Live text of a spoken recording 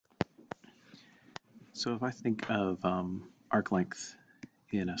So if I think of arc length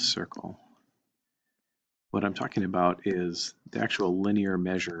in a circle, what I'm talking about is the actual linear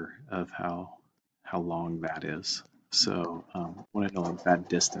measure of how long that is. So I want to know like that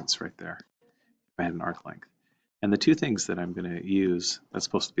distance right there if I had an arc length. And the two things that I'm going to use, that's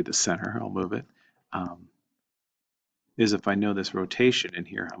supposed to be the center, I'll move it, is if I know this rotation in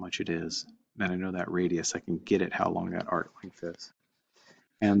here, how much it is, then I know that radius, I can get it how long that arc length is.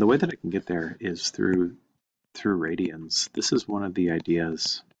 And the way that I can get there is through radians. This is one of the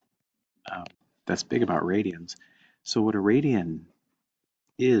ideas that's big about radians. So what a radian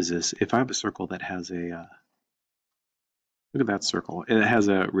is if I have a circle that has a, look at that circle, it has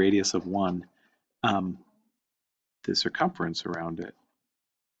a radius of 1, the circumference around it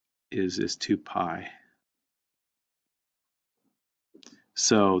is 2 pi.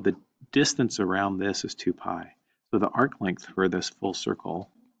 So the distance around this is 2 pi. So the arc length for this full circle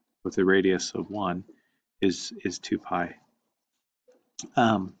with a radius of 1 is 2 pi.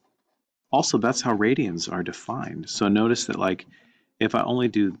 Also, that's how radians are defined. So notice that like if I only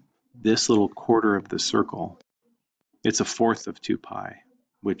do this little quarter of the circle, it's a fourth of 2 pi,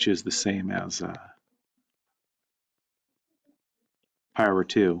 which is the same as pi over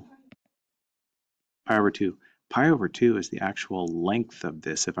 2. Pi over 2. Pi over 2 is the actual length of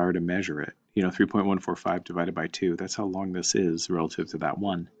this if I were to measure it. 3.145 divided by 2. That's how long this is relative to that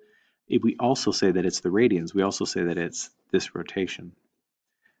 1. If we also say that it's the radians, we also say that it's this rotation.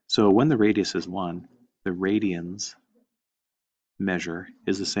 So when the radius is 1, the radians measure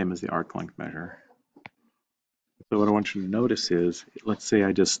is the same as the arc length measure. So what I want you to notice is, let's say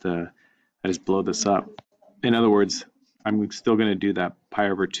I just blow this up. In other words, I'm still going to do that pi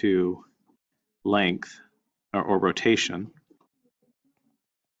over 2 length or rotation,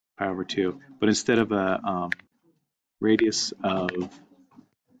 pi over 2, but instead of a radius of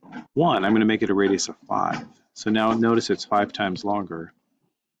 1, I'm going to make it a radius of 5. So now notice it's 5 times longer,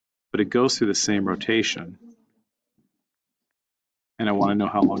 but it goes through the same rotation, and I want to know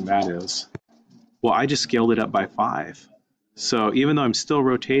how long that is. Well, I just scaled it up by 5. So even though I'm still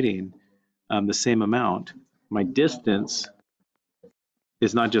rotating the same amount, my distance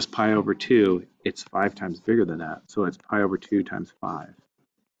is not just pi over 2, it's 5 times bigger than that. So it's pi over 2 times 5.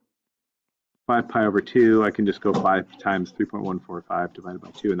 5 pi over 2, I can just go 5 times 3.145 divided by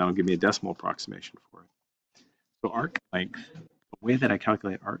 2, and that'll give me a decimal approximation for it. So arc length, the way that I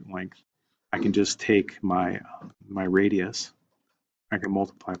calculate arc length, I can just take my radius, I can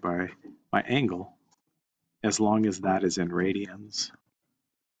multiply by my angle, as long as that is in radians,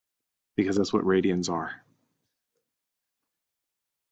 because that's what radians are.